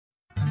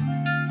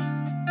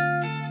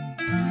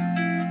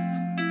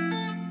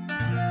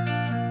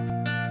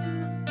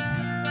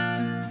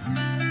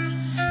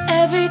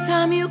Every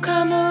time you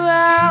come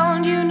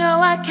around, you know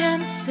I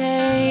can't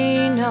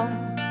say no.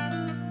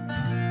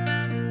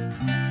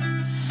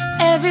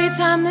 Every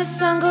time the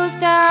sun goes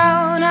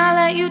down, I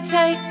let you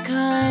take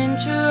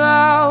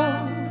control.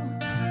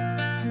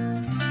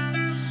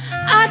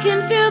 I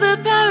can feel the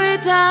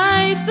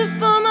paradise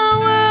before my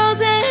world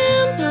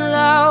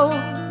implodes.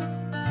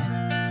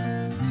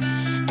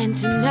 And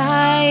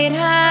tonight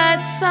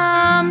had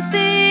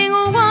something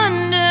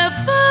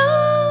wonderful.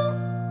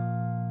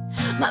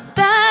 My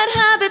bad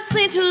habits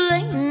lead to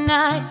late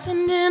nights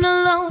and in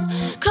alone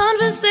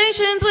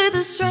conversations with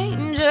a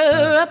stranger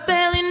I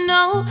barely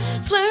know.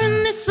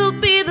 Swearing this'll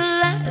be the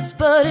last,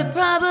 but it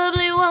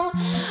probably won't.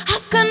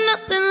 I've got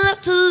nothing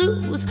left to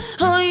lose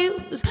or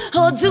use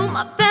or do.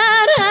 My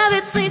bad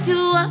habits lead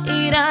to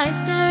white eyes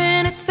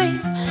staring at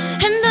space,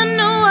 and I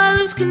know I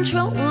lose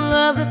control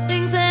of the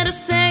things that I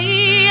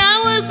say.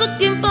 I was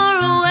looking for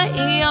a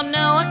way, oh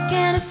no, I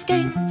can't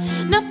escape.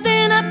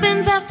 Nothing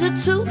happens after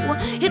 2.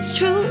 It's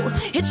true,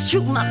 it's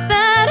true. My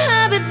bad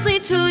habits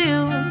lead to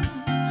you.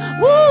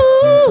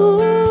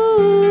 Woo.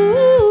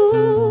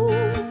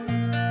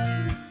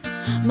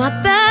 My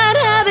bad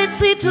habits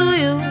lead to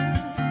you.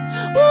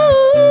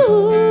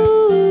 Woo.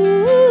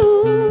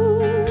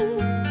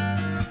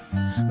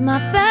 My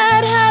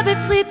bad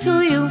habits lead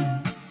to you.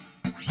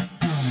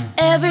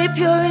 Every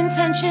pure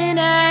intention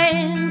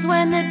ends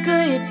when the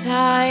good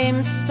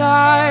times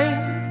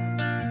start.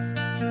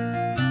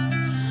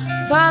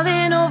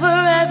 Falling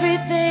over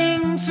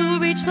everything to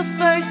reach the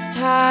first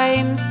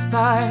time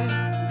spark.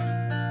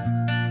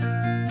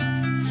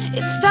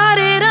 It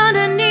started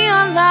under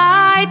neon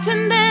lights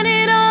and then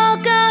it all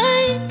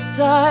got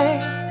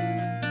dark.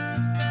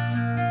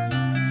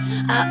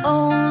 I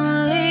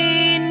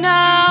only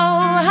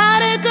know how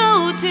to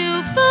go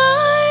too far.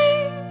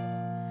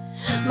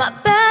 My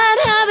bad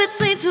habits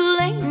lead to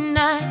late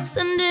nights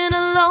and in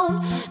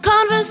alone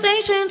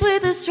conversations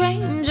with a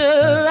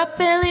stranger I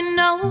barely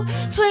know.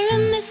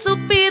 Swearing this'll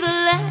be the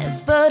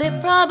last, but it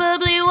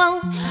probably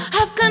won't.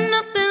 I've got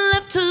nothing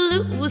left to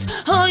lose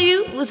or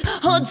use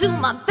or do.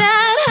 My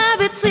bad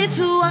habits lead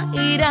to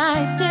white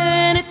eyes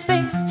staring at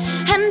space,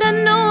 and I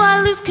know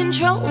I lose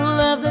control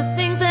of the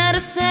things that I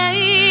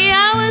say.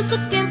 I was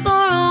looking for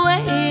a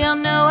way, oh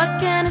no, I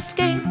can't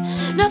escape.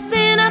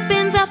 Nothing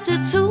happens after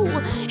 2.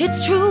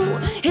 It's true,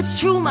 it's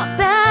true. My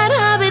bad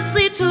habits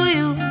lead to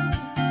you.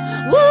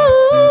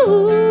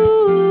 Woo.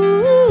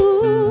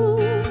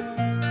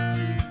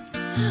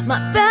 My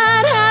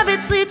bad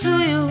habits lead to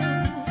you.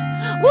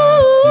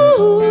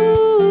 Woo.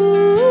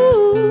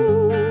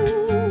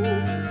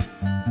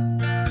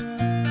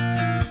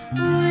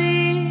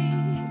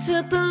 We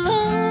took the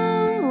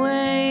long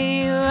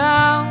way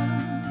around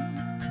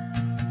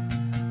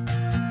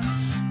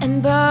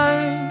and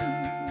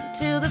burned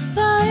till the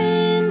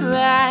fire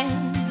right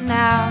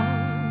now.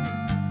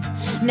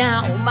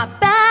 Now my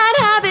bad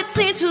habits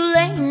lead to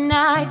late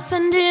nights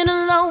and in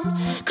alone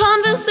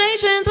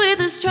conversations with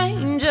a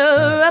stranger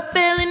I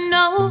barely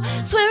know.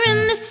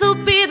 Swearing this'll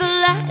be the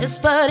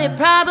last, but it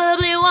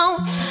probably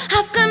won't.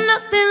 I've got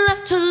nothing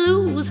left to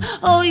lose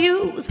or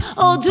use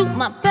or do.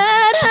 My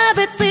bad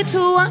habits lead to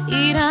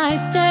white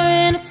eyes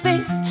staring at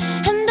space,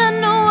 and I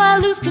know I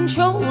lose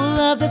control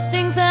of the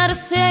things that I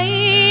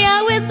say.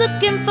 I was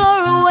looking for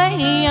a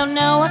way, oh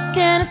no, I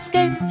can't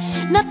escape.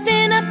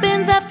 Nothing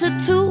happens after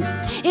 2.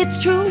 It's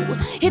true,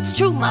 it's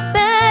true. My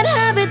bad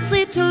habits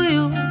lead to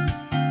you.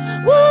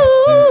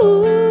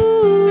 Woo.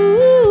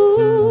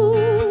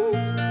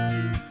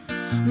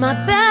 My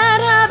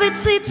bad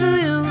habits lead to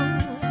you.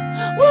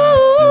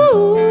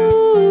 Woo.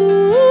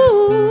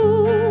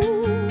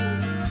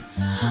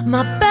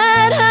 My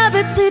bad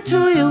habits lead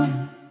to you.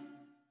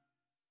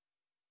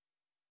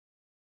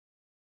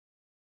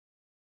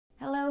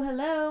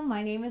 Hello,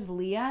 my name is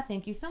Leah.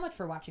 Thank you so much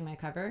for watching my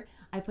cover.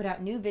 I put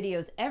out new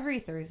videos every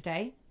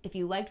Thursday. If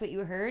you liked what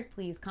you heard,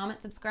 please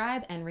comment,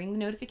 subscribe, and ring the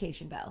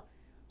notification bell.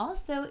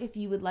 Also, if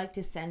you would like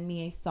to send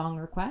me a song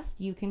request,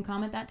 you can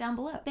comment that down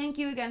below. Thank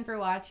you again for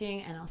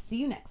watching, and I'll see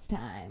you next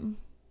time.